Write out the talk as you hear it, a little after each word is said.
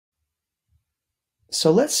So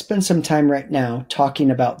let's spend some time right now talking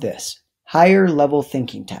about this, higher level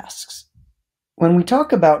thinking tasks. When we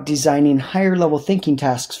talk about designing higher level thinking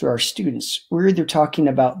tasks for our students, we're either talking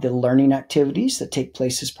about the learning activities that take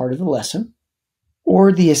place as part of the lesson,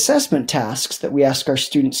 or the assessment tasks that we ask our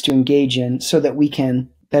students to engage in so that we can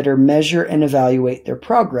better measure and evaluate their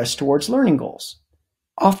progress towards learning goals.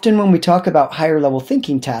 Often when we talk about higher level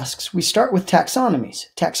thinking tasks, we start with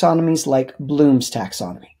taxonomies like Bloom's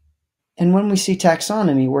taxonomy. And when we see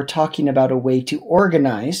taxonomy, we're talking about a way to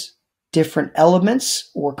organize different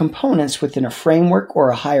elements or components within a framework or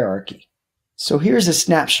a hierarchy. So here's a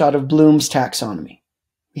snapshot of Bloom's taxonomy.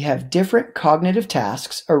 We have different cognitive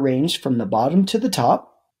tasks arranged from the bottom to the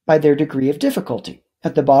top by their degree of difficulty.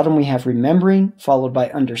 At the bottom we have remembering, followed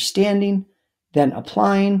by understanding, then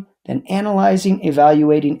applying, then analyzing,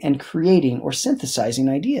 evaluating, and creating or synthesizing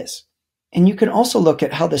ideas. And you can also look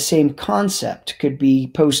at how the same concept could be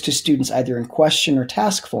posed to students either in question or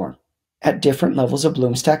task form at different levels of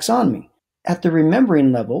Bloom's taxonomy. At the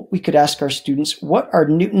remembering level, we could ask our students, what are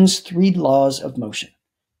Newton's 3 laws of motion?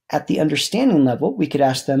 At the understanding level, we could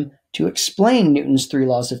ask them to explain Newton's 3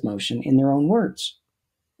 laws of motion in their own words.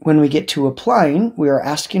 When we get to applying, we are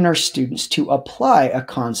asking our students to apply a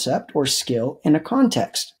concept or skill in a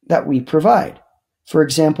context that we provide. For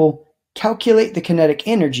example, calculate the kinetic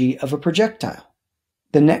energy of a projectile.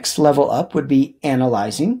 The next level up would be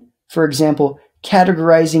analyzing. For example,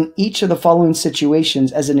 categorizing each of the following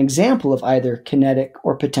situations as an example of either kinetic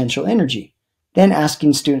or potential energy. Then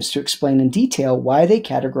asking students to explain in detail why they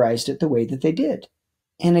categorized it the way that they did.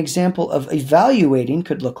 An example of evaluating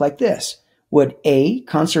could look like this. Would A,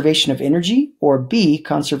 conservation of energy, or B,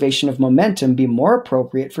 conservation of momentum be more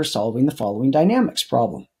appropriate for solving the following dynamics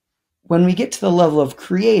problem? When we get to the level of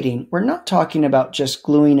creating, we're not talking about just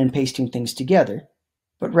gluing and pasting things together,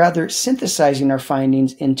 but rather synthesizing our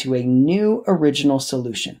findings into a new original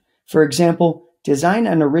solution. For example, design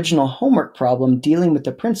an original homework problem dealing with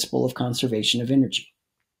the principle of conservation of energy.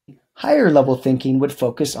 Higher level thinking would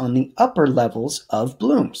focus on the upper levels of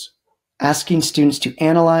Bloom's, asking students to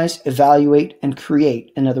analyze, evaluate, and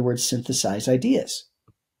create, in other words, synthesize ideas.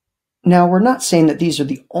 Now, we're not saying that these are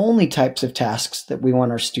the only types of tasks that we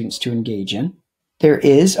want our students to engage in. There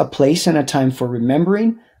is a place and a time for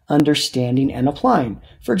remembering, understanding, and applying.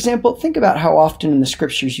 For example, think about how often in the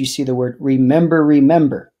scriptures you see the word remember,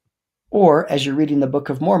 remember. Or, as you're reading the Book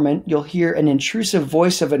of Mormon, you'll hear an intrusive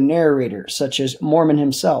voice of a narrator, such as Mormon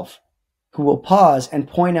himself, who will pause and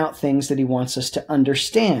point out things that he wants us to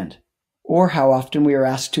understand. Or how often we are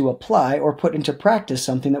asked to apply or put into practice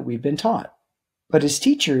something that we've been taught. But as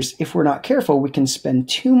teachers, if we're not careful, we can spend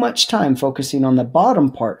too much time focusing on the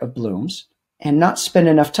bottom part of Bloom's and not spend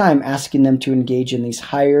enough time asking them to engage in these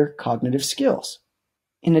higher cognitive skills.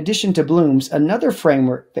 In addition to Bloom's, another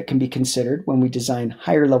framework that can be considered when we design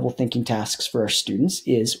higher level thinking tasks for our students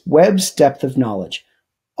is Webb's depth of knowledge,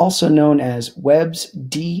 also known as Webb's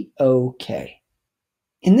DOK.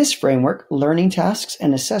 In this framework, learning tasks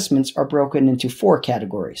and assessments are broken into 4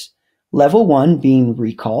 categories. Level 1 being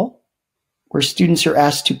recall, where students are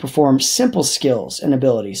asked to perform simple skills and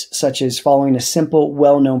abilities, such as following a simple,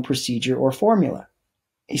 well-known procedure or formula.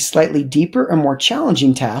 A slightly deeper and more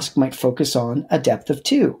challenging task might focus on a depth of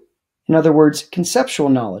 2. In other words, conceptual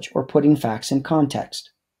knowledge or putting facts in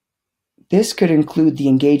context. This could include the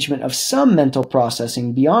engagement of some mental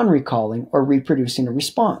processing beyond recalling or reproducing a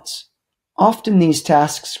response. Often these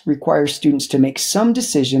tasks require students to make some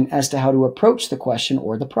decision as to how to approach the question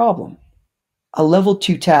or the problem. A level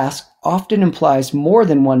 2 task often implies more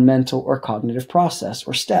than one mental or cognitive process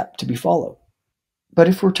or step to be followed. But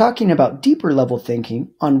if we're talking about deeper level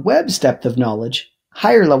thinking, on Webb's depth of knowledge,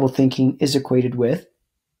 higher level thinking is equated with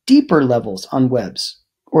deeper levels on Webb's,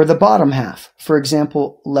 or the bottom half, for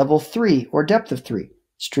example, level 3 or depth of 3,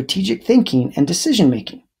 strategic thinking and decision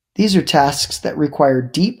making. These are tasks that require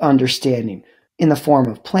deep understanding in the form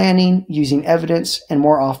of planning, using evidence, and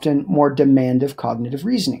more often, more demandative cognitive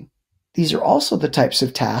reasoning. These are also the types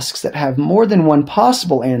of tasks that have more than one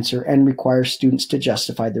possible answer and require students to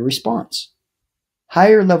justify their response.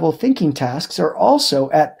 Higher level thinking tasks are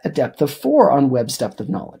also at a depth of 4 on Webb's depth of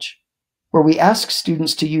knowledge, where we ask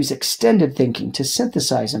students to use extended thinking to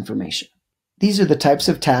synthesize information. These are the types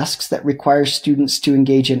of tasks that require students to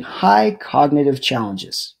engage in high cognitive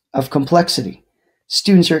challenges of complexity.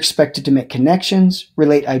 Students are expected to make connections,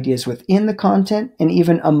 relate ideas within the content, and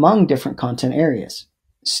even among different content areas.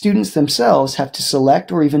 Students themselves have to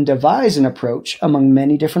select or even devise an approach among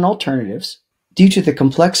many different alternatives. Due to the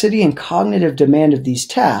complexity and cognitive demand of these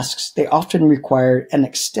tasks, they often require an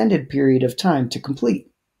extended period of time to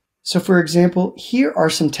complete. So for example, here are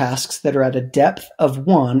some tasks that are at a depth of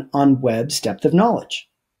 1 on Webb's depth of knowledge.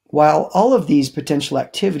 While all of these potential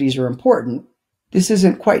activities are important, this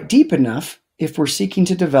isn't quite deep enough if we're seeking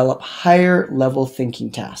to develop higher level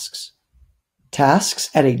thinking tasks. Tasks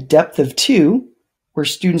at a depth of 2, where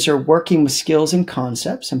students are working with skills and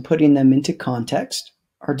concepts and putting them into context,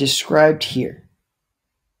 are described here.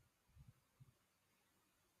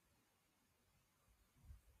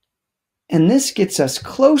 And this gets us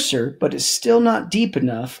closer, but is still not deep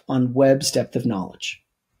enough on Webb's depth of knowledge.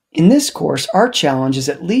 In this course, our challenge is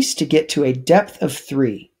at least to get to a depth of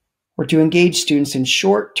 3, or to engage students in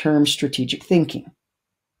short-term strategic thinking.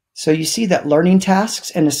 So you see that learning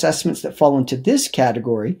tasks and assessments that fall into this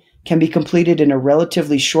category can be completed in a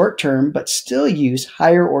relatively short term but still use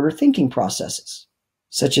higher order thinking processes,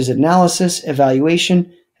 such as analysis,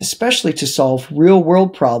 evaluation, especially to solve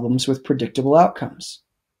real-world problems with predictable outcomes.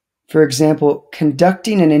 For example,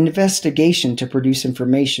 conducting an investigation to produce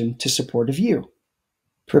information to support a view.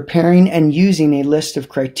 Preparing and using a list of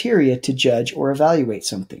criteria to judge or evaluate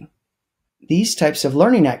something. These types of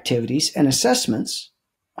learning activities and assessments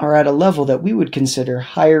are at a level that we would consider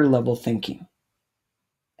higher level thinking.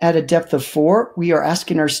 At a depth of 4, we are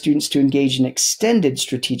asking our students to engage in extended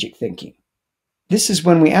strategic thinking. This is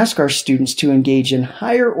when we ask our students to engage in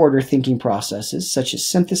higher order thinking processes such as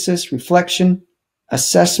synthesis, reflection,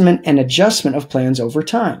 assessment, and adjustment of plans over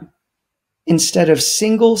time. Instead of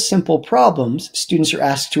single, simple problems, students are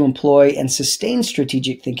asked to employ and sustain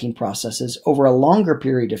strategic thinking processes over a longer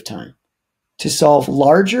period of time to solve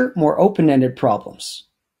larger, more open-ended problems.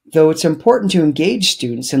 Though it's important to engage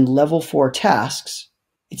students in level 4 tasks,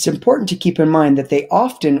 it's important to keep in mind that they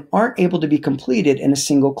often aren't able to be completed in a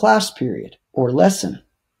single class period or lesson.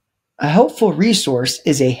 A helpful resource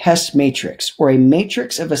is a HESS matrix, or a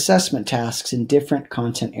matrix of assessment tasks in different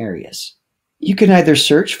content areas. You can either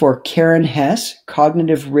search for Karen Hess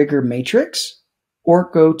Cognitive Rigor Matrix, or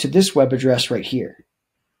go to this web address right here.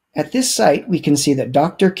 At this site, we can see that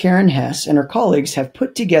Dr. Karen Hess and her colleagues have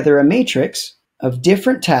put together a matrix of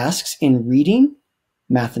different tasks in reading,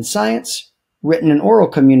 math and science, written and oral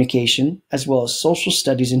communication, as well as social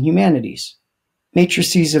studies and humanities.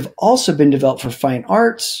 Matrices have also been developed for fine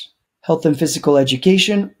arts, health and physical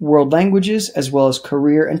education, world languages, as well as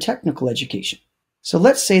career and technical education. So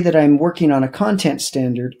let's say that I'm working on a content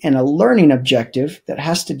standard and a learning objective that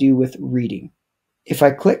has to do with reading. If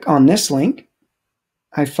I click on this link,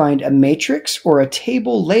 I find a matrix or a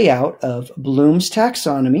table layout of Bloom's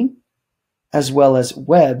taxonomy, as well as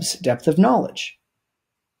Webb's depth of knowledge.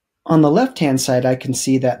 On the left-hand side, I can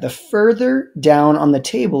see that the further down on the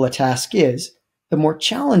table a task is, the more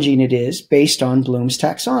challenging it is based on Bloom's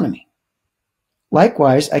taxonomy.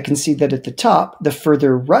 Likewise, I can see that at the top, the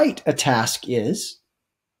further right a task is,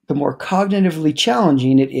 the more cognitively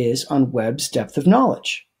challenging it is on Webb's depth of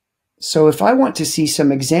knowledge. So if I want to see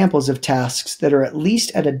some examples of tasks that are at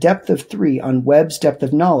least at a depth of 3 on Webb's depth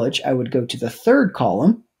of knowledge, I would go to the third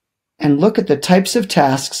column and look at the types of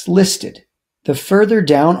tasks listed. The further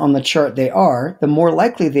down on the chart they are, the more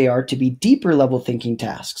likely they are to be deeper level thinking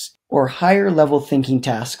tasks or higher level thinking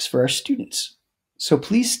tasks for our students. So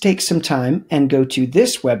please take some time and go to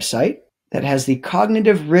this website that has the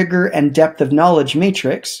Cognitive Rigor and Depth of Knowledge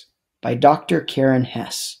Matrix by Dr. Karen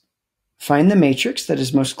Hess. Find the matrix that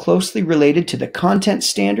is most closely related to the content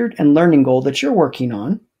standard and learning goal that you're working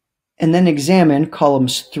on, and then examine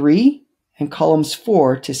columns 3 and columns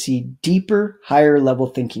 4 to see deeper, higher level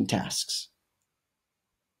thinking tasks.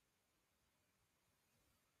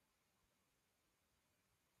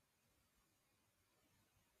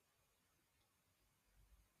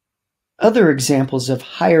 Other examples of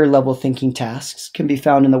higher level thinking tasks can be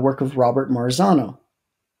found in the work of Robert Marzano,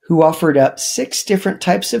 who offered up 6 different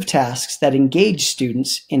types of tasks that engage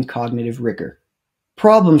students in cognitive rigor.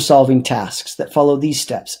 Problem-solving tasks that follow these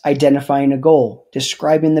steps: identifying a goal,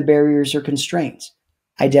 describing the barriers or constraints,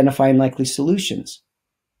 identifying likely solutions,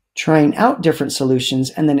 trying out different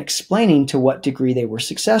solutions and then explaining to what degree they were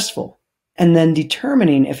successful, and then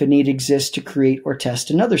determining if a need exists to create or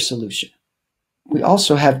test another solution. We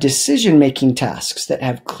also have decision-making tasks that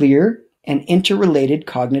have clear and interrelated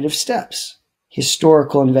cognitive steps.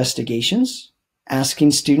 Historical investigations,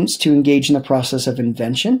 asking students to engage in the process of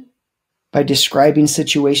invention, by describing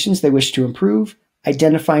situations they wish to improve,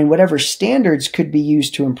 identifying whatever standards could be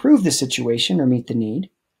used to improve the situation or meet the need,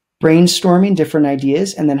 brainstorming different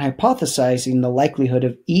ideas and then hypothesizing the likelihood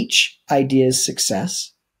of each idea's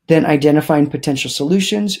success, then identifying potential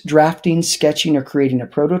solutions, drafting, sketching, or creating a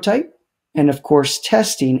prototype, and of course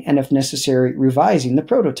testing and, if necessary, revising the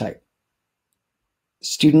prototype.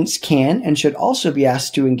 Students can and should also be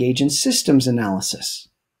asked to engage in systems analysis.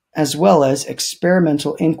 as well as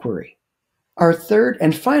experimental inquiry. Our third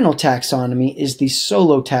and final taxonomy is the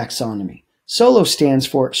SOLO taxonomy. SOLO stands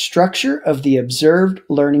for Structure of the Observed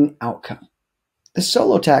Learning Outcome. The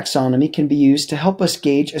SOLO taxonomy can be used to help us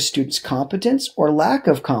gauge a student's competence or lack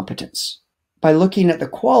of competence by looking at the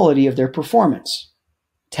quality of their performance.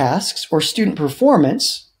 Tasks or student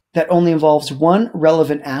performance that only involves one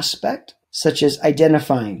relevant aspect, such as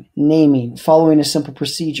identifying, naming, following a simple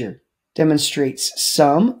procedure, demonstrates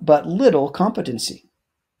some but little competency.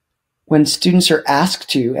 When students are asked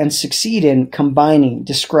to and succeed in combining,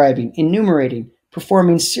 describing, enumerating,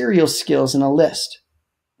 performing serial skills in a list,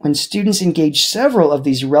 when students engage several of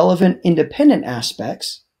these relevant independent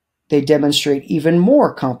aspects, they demonstrate even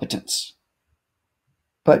more competence.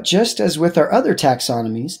 But just as with our other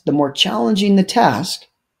taxonomies, the more challenging the task,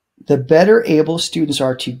 the better able students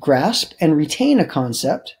are to grasp and retain a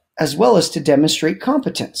concept, as well as to demonstrate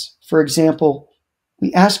competence. For example,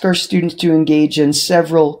 we ask our students to engage in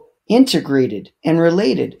several integrated and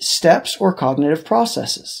related steps or cognitive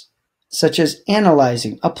processes, such as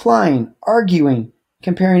analyzing, applying, arguing,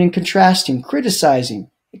 comparing and contrasting, criticizing,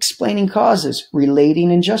 explaining causes,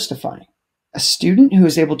 relating, and justifying. A student who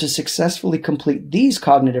is able to successfully complete these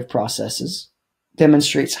cognitive processes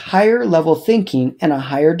demonstrates higher level thinking and a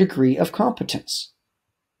higher degree of competence.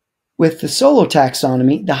 With the SOLO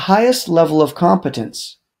taxonomy, the highest level of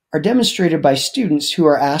competence are demonstrated by students who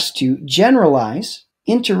are asked to generalize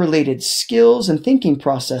interrelated skills and thinking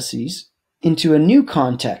processes into a new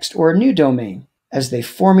context or a new domain as they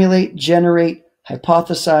formulate, generate,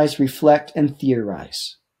 hypothesize, reflect, and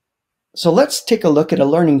theorize. So let's take a look at a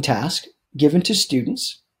learning task given to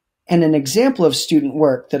students and an example of student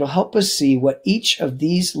work that'll help us see what each of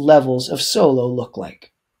these levels of SOLO look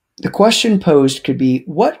like. The question posed could be,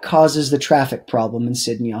 what causes the traffic problem in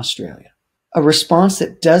Sydney, Australia? A response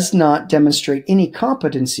that does not demonstrate any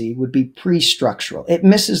competency would be pre-structural. It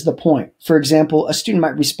misses the point. For example, a student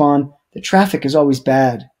might respond, "The traffic is always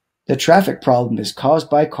bad. The traffic problem is caused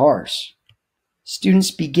by cars."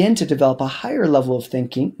 Students begin to develop a higher level of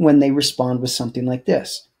thinking when they respond with something like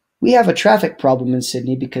this. "We have a traffic problem in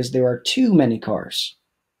Sydney because there are too many cars."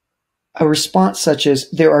 A response such as,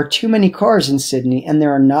 "There are too many cars in Sydney and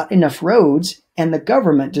there are not enough roads and the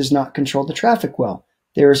government does not control the traffic well.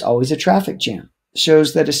 There is always a traffic jam,"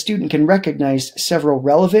 shows that a student can recognize several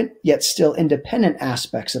relevant yet still independent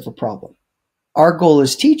aspects of a problem. Our goal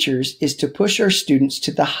as teachers is to push our students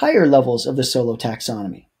to the higher levels of the SOLO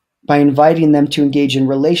taxonomy by inviting them to engage in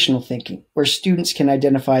relational thinking, where students can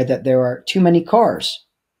identify that there are too many cars,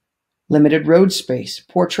 limited road space,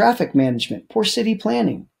 poor traffic management, poor city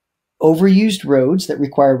planning, overused roads that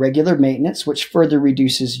require regular maintenance, which further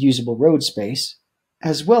reduces usable road space,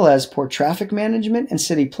 as well as poor traffic management and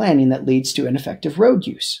city planning that leads to ineffective road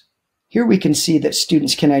use. Here we can see that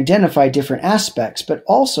students can identify different aspects, but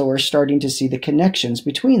also are starting to see the connections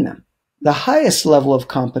between them. The highest level of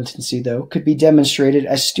competency, though, could be demonstrated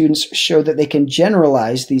as students show that they can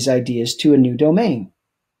generalize these ideas to a new domain.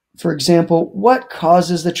 For example, what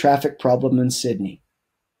causes the traffic problem in Sydney?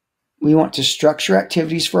 We want to structure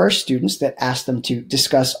activities for our students that ask them to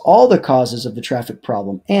discuss all the causes of the traffic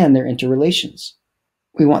problem and their interrelations.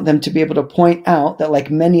 We want them to be able to point out that,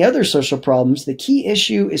 like many other social problems, the key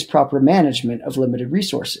issue is proper management of limited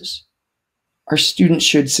resources. Our students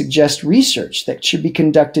should suggest research that should be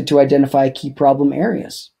conducted to identify key problem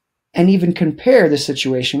areas, and even compare the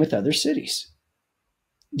situation with other cities.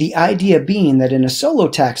 The idea being that in a SOLO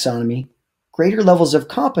taxonomy, greater levels of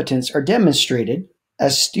competence are demonstrated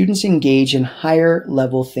as students engage in higher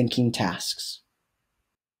level thinking tasks.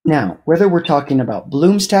 Now, whether we're talking about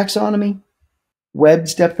Bloom's taxonomy,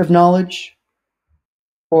 Webb's depth of knowledge,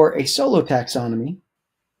 or a SOLO taxonomy,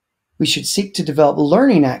 we should seek to develop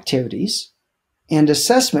learning activities and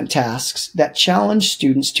assessment tasks that challenge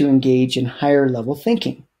students to engage in higher level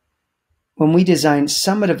thinking. When we design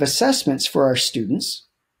summative assessments for our students,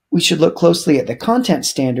 we should look closely at the content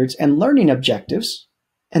standards and learning objectives,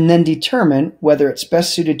 and then determine whether it's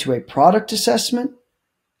best suited to a product assessment,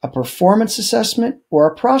 a performance assessment, or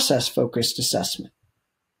a process-focused assessment.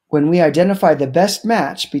 When we identify the best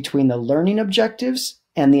match between the learning objectives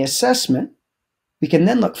and the assessment, we can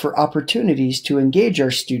then look for opportunities to engage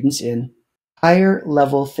our students in higher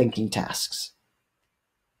level thinking tasks.